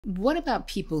What about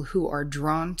people who are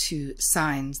drawn to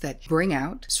signs that bring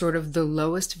out sort of the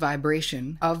lowest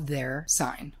vibration of their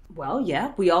sign? Well,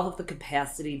 yeah, we all have the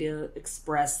capacity to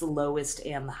express the lowest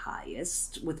and the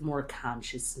highest. With more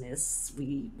consciousness,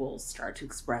 we will start to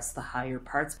express the higher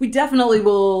parts. We definitely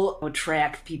will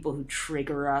attract people who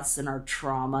trigger us and our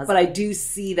traumas. But I do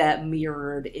see that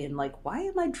mirrored in, like, why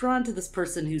am I drawn to this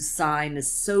person whose sign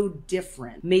is so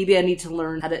different? Maybe I need to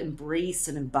learn how to embrace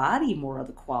and embody more of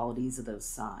the qualities of those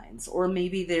signs. Or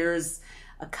maybe there's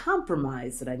a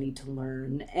compromise that I need to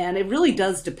learn. And it really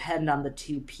does depend on the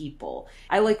two people.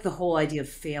 I like the whole idea of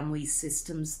family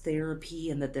systems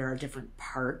therapy and that there are different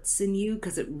parts in you,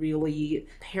 because it really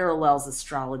parallels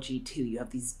astrology too. You have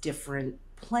these different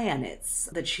planets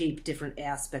that shape different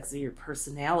aspects of your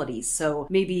personality. So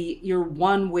maybe you're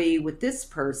one way with this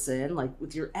person, like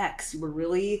with your ex, you were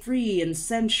really free and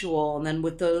sensual. And then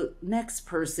with the next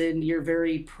person, you're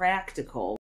very practical.